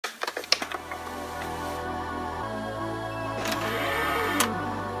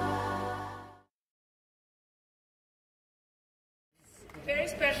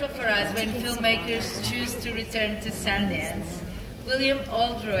us when filmmakers choose to return to Sundance. William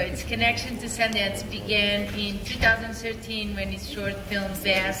Oldroyd's connection to Sundance began in 2013 when his short film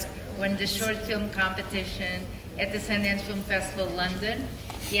Basque won the short film competition at the Sundance Film Festival, London.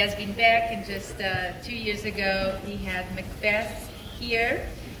 He has been back, and just 2 years ago he had Macbeth here.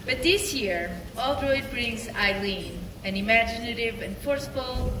 But this year, Oldroyd brings Eileen, an imaginative and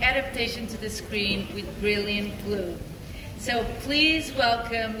forceful adaptation to the screen with brilliant glue. So please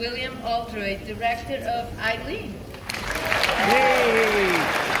welcome William Oldroyd, director of Eileen.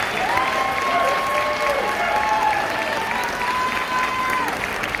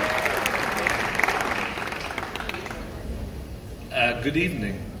 Good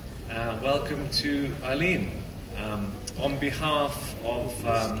evening. Welcome to Eileen. On behalf of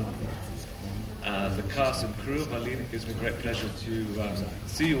the cast and crew of Eileen, it gives me great pleasure to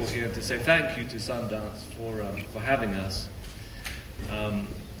see you all here and to say thank you to Sundance for having us.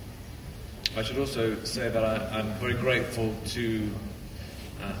 I should also say that I'm very grateful to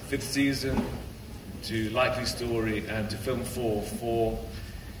Fifth Season, to Likely Story, and to Film 4 for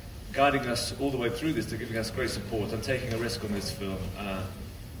guiding us all the way through this, to giving us great support and taking a risk on this film.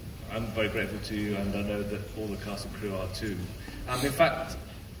 I'm very grateful to you, and I know that all the cast and crew are too. In fact,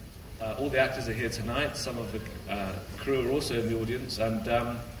 all the actors are here tonight. Some of the crew are also in the audience, and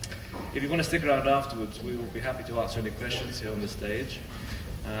if you want to stick around afterwards, we will be happy to answer any questions here on the stage.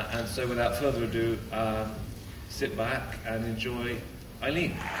 And so without further ado, sit back and enjoy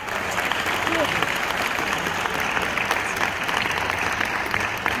Eileen.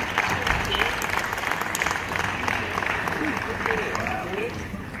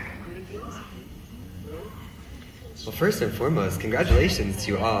 Well, first and foremost, congratulations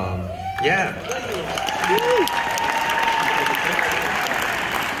to you all. Yeah.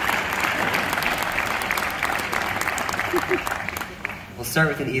 We'll start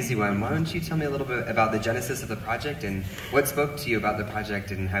with an easy one. Why don't you tell me a little bit about the genesis of the project and what spoke to you about the project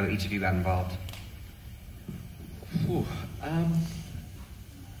and how each of you got involved? I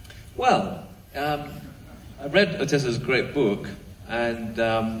read Ottessa's great book, and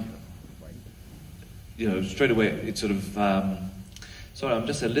straight away it sort of... sorry, I'm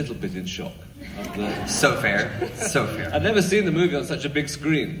just a little bit in shock. So fair. So fair. I've never seen the movie on such a big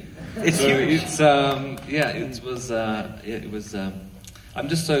screen. It's huge. It was... I'm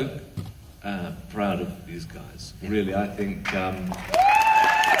just so proud of these guys. Yeah. Really, I think...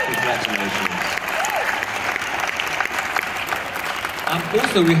 congratulations.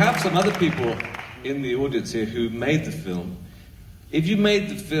 Also, we have some other people in the audience here who made the film. If you made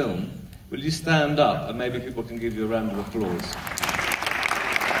the film, will you stand up and maybe people can give you a round of applause?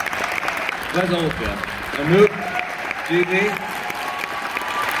 Where's Olga? Anoop, Jeannie,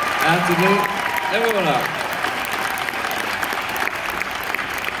 Anthony, everyone up.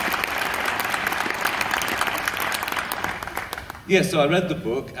 Yes, so I read the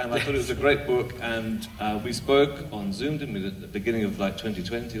book and I thought it was a great book, and we spoke on Zoom, didn't we, at the beginning of like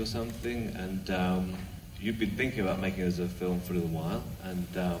 2020 or something, and you've been thinking about making it as a film for a little while, and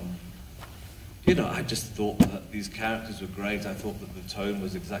I just thought that these characters were great. I thought that the tone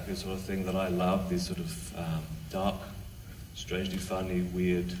was exactly the sort of thing that I love, these sort of dark, strangely funny,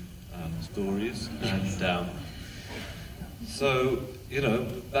 weird stories. And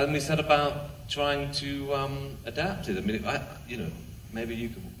then we set about trying to adapt it. I mean, maybe you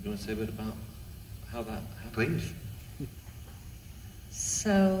want to say a bit about how that happened? Please.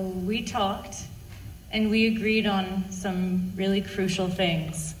 So we talked, and we agreed on some really crucial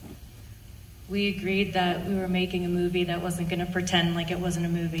things. We agreed that we were making a movie that wasn't going to pretend like it wasn't a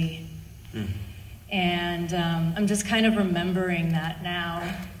movie. Mm. And I'm just kind of remembering that now,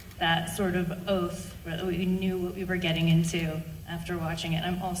 that sort of oath, that we knew what we were getting into after watching it.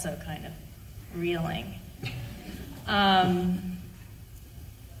 I'm also kind of reeling.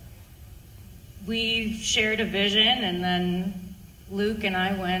 We shared a vision, and then Luke and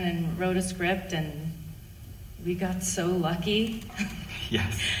I went and wrote a script, and we got so lucky.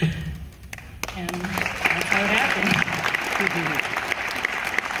 Yes. And that's how it happened.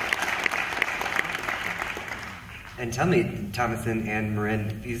 And tell me, Thomasin and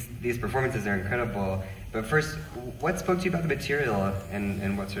Marin, these performances are incredible. But first, what spoke to you about the material,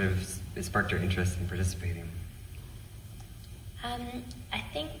 and what sort of sparked your interest in participating? I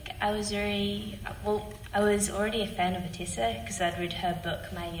think I was already a fan of Ottessa because I'd read her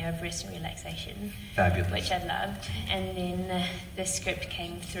book, My Year of Rest and Relaxation. Fabulous. Which I loved. And then the script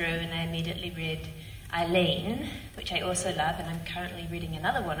came through and I immediately read Eileen, which I also love, and I'm currently reading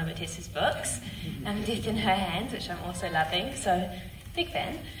another one of Ottessa's books, Death in Her Hands, which I'm also loving. So big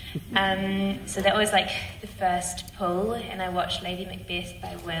fan. So that was like the first pull, and I watched Lady Macbeth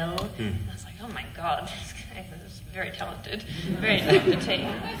by Will, and I was like, oh my god, this guy is very talented team.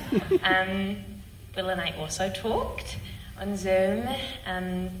 Will and I also talked on Zoom,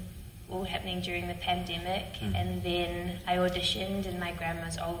 all happening during the pandemic, and then I auditioned in my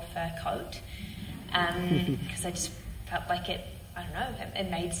grandma's old fur coat, because I just felt like it, I don't know, it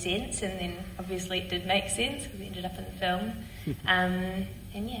made sense, and then obviously it did make sense because we ended up in the film.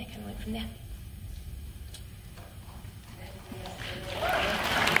 And yeah, I kind of went from there.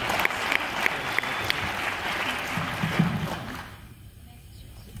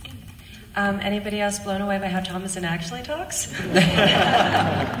 Anybody else blown away by how Thomasin actually talks?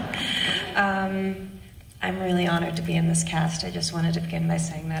 I'm really honored to be in this cast. I just wanted to begin by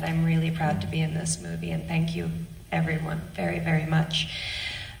saying that I'm really proud to be in this movie, and thank you, everyone, very, very much.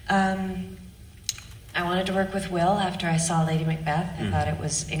 I wanted to work with Will after I saw Lady Macbeth. I thought it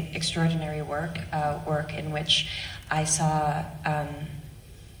was extraordinary work in which I saw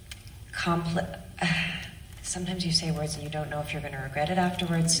sometimes you say words and you don't know if you're going to regret it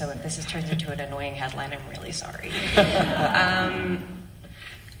afterwards, so if this turns into an annoying headline, I'm really sorry.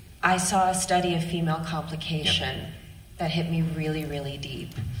 I saw a study of female complication that hit me really, really deep.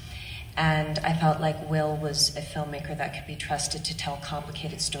 And I felt like Will was a filmmaker that could be trusted to tell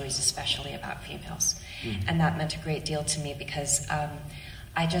complicated stories, especially about females. And that meant a great deal to me because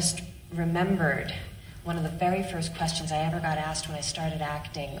I just remembered one of the very first questions I ever got asked when I started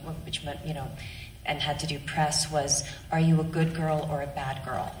acting, which meant, you know, and had to do press, was, are you a good girl or a bad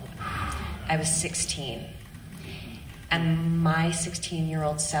girl? I was 16. And my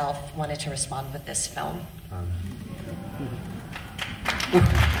 16-year-old self wanted to respond with this film.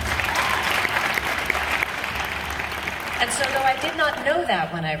 And so though I did not know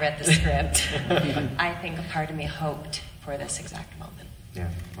that when I read the script, I think a part of me hoped for this exact moment. Yeah,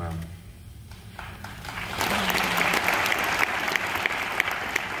 wow.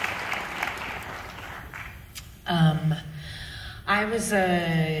 I was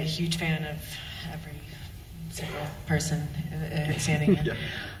a huge fan of every single person standing here.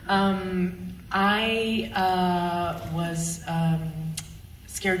 I was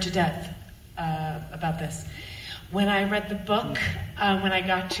scared to death about this. When I read the book, when I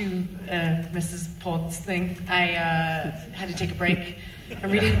got to Mrs. Polt's thing, I had to take a break.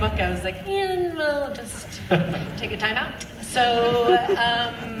 I'm reading the book, I was like, yeah, well, just take a time out. So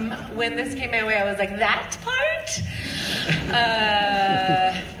when this came my way, I was like, that part?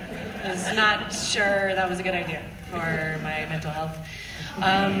 I was not sure that was a good idea for my mental health.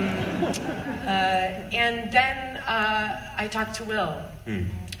 And then I talked to Will.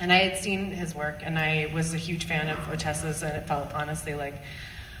 And I had seen his work, and I was a huge fan of Ottessa's, and it felt honestly like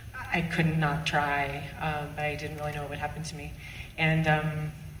I could not try, but I didn't really know what would happen to me. And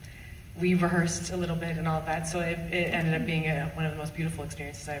we rehearsed a little bit and all of that, so it ended up being one of the most beautiful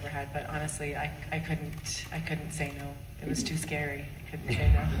experiences I ever had. But honestly, I couldn't say no. It was too scary. I couldn't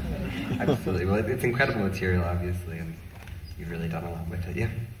say no. Absolutely. Well, it's incredible material, obviously, and you've really done a lot with it, yeah.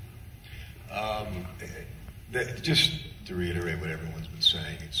 Just to reiterate what everyone's been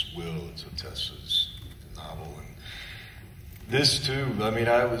saying, it's Will, it's Ottessa's novel, and this too. I mean,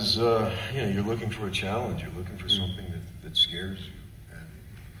 I was, you're looking for a challenge, you're looking for something that scares you, and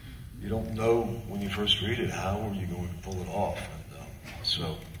you don't know when you first read it how are you going to pull it off. And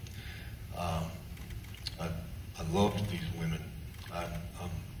so I loved these women.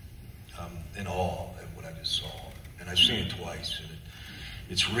 I'm in awe at what I just saw, and I've seen it twice, and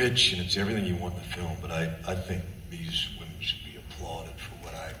it's rich and it's everything you want in the film, but I think these women should be applauded for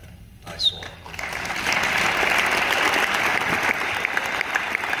what I saw.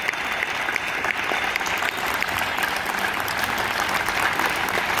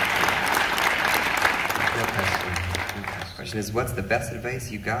 The question is, what's the best advice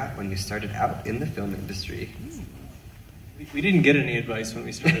you got when you started out in the film industry? We didn't get any advice when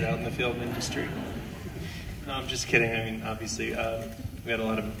we started out in the film industry. No, I'm just kidding. I mean, obviously, we had a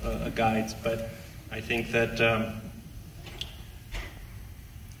lot of guides, but I think that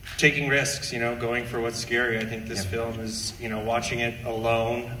taking risks, going for what's scary. I think this film is, watching it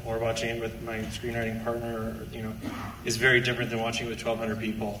alone or watching it with my screenwriting partner, is very different than watching it with 1,200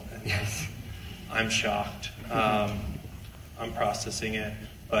 people. Yes. I'm shocked. I'm processing it,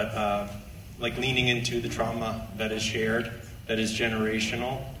 but leaning into the trauma that is shared, that is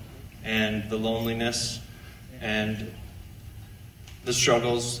generational, and the loneliness and the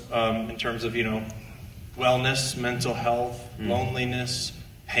struggles in terms of, wellness, mental health, loneliness,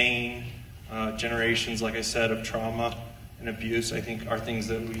 pain, generations, like I said, of trauma and abuse, I think are things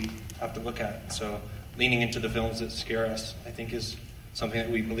that we have to look at. So leaning into the films that scare us, I think is something that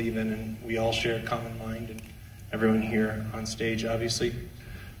we believe in and we all share a common mind, and everyone here on stage obviously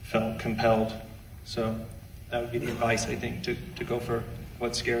felt compelled. So that would be the advice, I think, to go for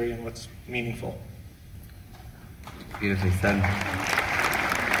what's scary and what's meaningful. Beautifully said.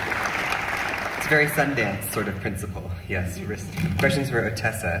 It's a very Sundance sort of principle, yes. Questions for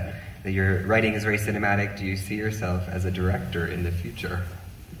Ottessa. Your writing is very cinematic. Do you see yourself as a director in the future?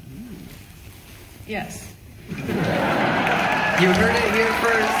 Yes. You heard it here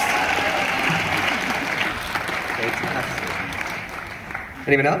first. Fantastic.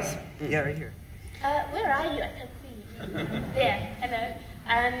 Anyone else? Yeah, right here. Where are you? I can't see you. There, hello.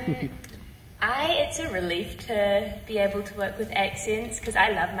 It's a relief to be able to work with accents, because I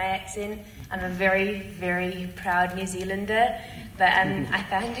love my accent. I'm a very, very proud New Zealander, but I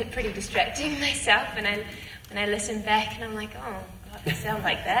found it pretty distracting myself when I listen back, and I'm like, oh, God, I sound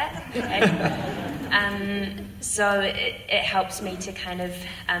like that. So it helps me to kind of,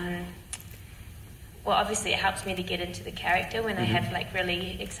 well, obviously it helps me to get into the character when I have like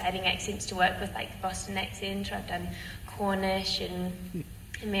really exciting accents to work with, like the Boston accent, or I've done Cornish and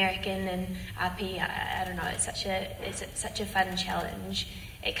American and RP. I don't know, it's such a fun challenge.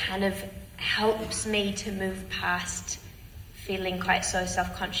 It kind of helps me to move past feeling quite so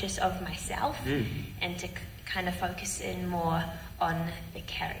self-conscious of myself and to kind of focus in more on the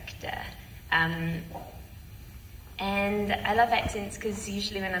character. And I love accents because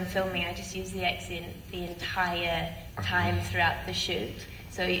usually when I'm filming I just use the accent the entire time throughout the shoot.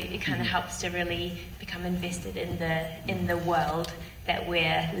 So it kind of helps to really become invested in the world that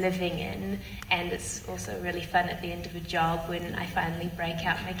we're living in, and it's also really fun at the end of a job when I finally break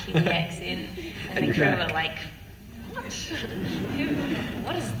out my Kiwi accent and the crew are like, what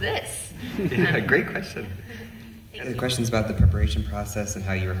is this? Yeah, great question. Any questions about the preparation process and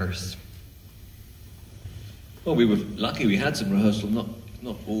how you rehearsed? Well, we were lucky we had some rehearsal, not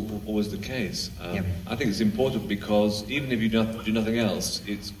always the case. I think it's important because even if you do nothing else,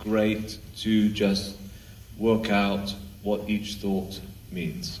 it's great to just work out what each thought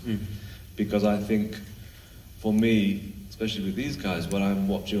means. Because I think, for me, especially with these guys, what I'm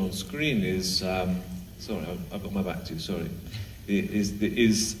watching on screen is, sorry, I've got my back to you, sorry,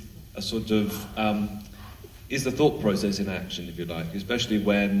 is a sort of, is the thought process in action, if you like, especially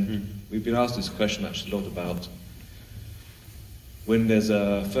when, we've been asked this question actually a lot about when there's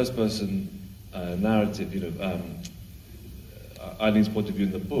a first-person narrative, Eileen's point of view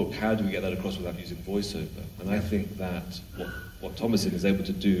in the book, how do we get that across without using voiceover? And I think that what Thomasin is able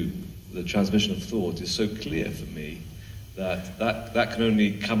to do, the transmission of thought, is so clear for me that can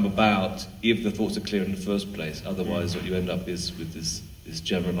only come about if the thoughts are clear in the first place. Otherwise, what you end up is with this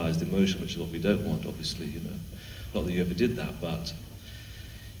generalized emotion, which is what we don't want, obviously, Not that you ever did that, but...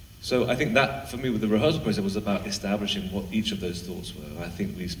 So I think that, for me, with the rehearsal process, was about establishing what each of those thoughts were. I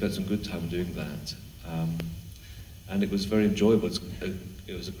think we spent some good time doing that. And it was very enjoyable.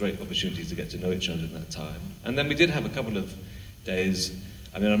 It was a great opportunity to get to know each other in that time. And then we did have a couple of days.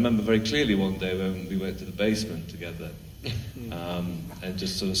 I mean, I remember very clearly one day when we went to the basement together and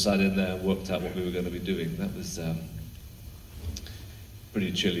just sort of sat in there and worked out what we were going to be doing. That was a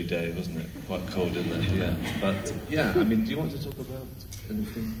pretty chilly day, wasn't it? Quite cold in there, yeah. But, yeah, I mean, do you want to talk about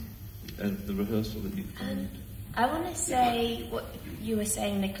anything, the rehearsal that you found? I want to say what you were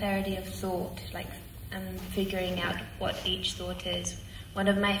saying, the clarity of thought, like figuring out what each thought is. One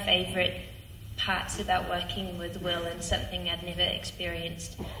of my favourite parts about working with Will, and something I'd never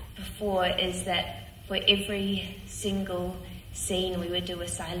experienced before, is that for every single scene we would do a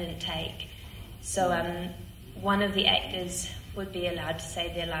silent take. So one of the actors would be allowed to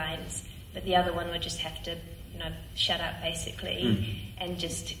say their lines, but the other one would just have to, shut up basically and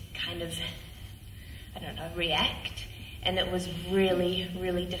just kind of, react. And it was really,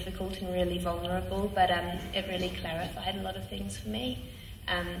 really difficult and really vulnerable, but it really clarified a lot of things for me.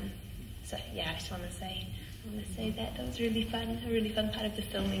 So yeah, I just want to say that was really fun, a really fun part of the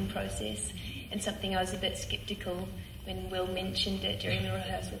filming process, and something I was a bit skeptical when Will mentioned it during the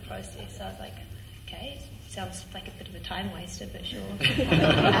rehearsal process. I was like, okay, sounds like a bit of a time waster, but sure.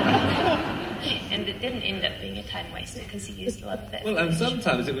 And it didn't end up being a time waster because he used a lot of that. Well, and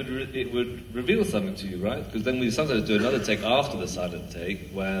sometimes it would reveal something to you, right? Because then we sometimes do another take after the silent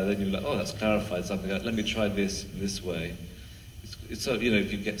take, where then you're like, oh, that's clarified something. Let me try this way. It's sort of,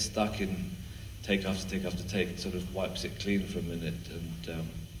 if you get stuck in take after take after take, it sort of wipes it clean for a minute. And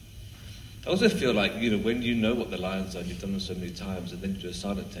I also feel like, when you know what the lines are, you've done them so many times, and then you do a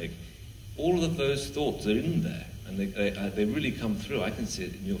silent take, all of those thoughts are in there, and they really come through. I can see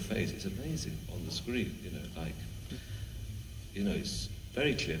it in your face. It's amazing on the screen, it's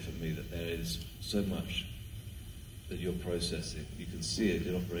very clear for me that there is so much that you're processing. You can see it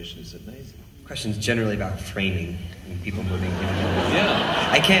in operation. It's amazing. Questions generally about framing and people moving. Yeah.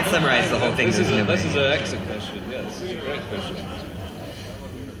 I can't summarize the whole thing. This is an excellent question. Yeah, this is a great question.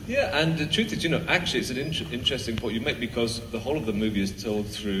 Yeah, and the truth is, actually it's an interesting point you make, because the whole of the movie is told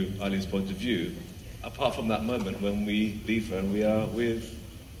through Eileen's point of view, apart from that moment when we leave her and we are with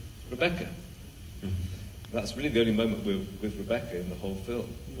Rebecca. Mm-hmm. That's really the only moment we're with Rebecca in the whole film.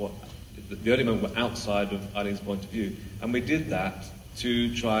 The only moment we're outside of Eileen's point of view. And we did that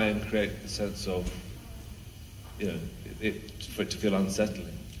to try and create the sense of, for it to feel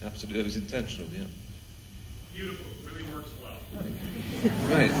unsettling. Absolutely, it was intentional, yeah. Beautiful, really works well.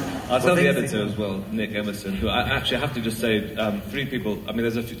 Right. I'll tell the editor as well, Nick Emerson, who I have to just say, 3 people, I mean,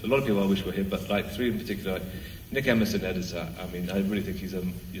 there's a lot of people I wish were here, but 3 in particular. Nick Emerson, editor, I mean, I really think he's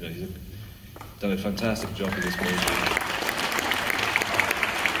done a fantastic job in this movie.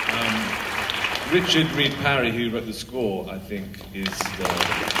 Richard Reed Parry, who wrote the score, I think is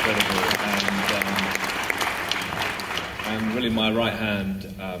incredible, and really my right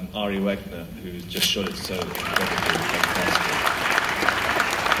hand, Ari Wegner, who just shot it so incredibly fantastic.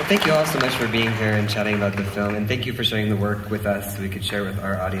 Well, thank you all so much for being here and chatting about the film, and thank you for sharing the work with us so we could share with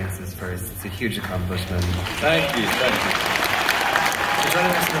our audiences first. It's a huge accomplishment. Thank you. For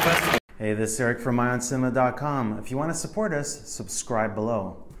joining us for the festival. Hey, this is Eric from IONCINEMA.com. If you want to support us, subscribe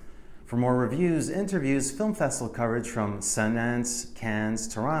below. For more reviews, interviews, film festival coverage from Sundance, Cannes,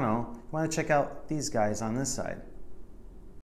 Toronto, you want to check out these guys on this side.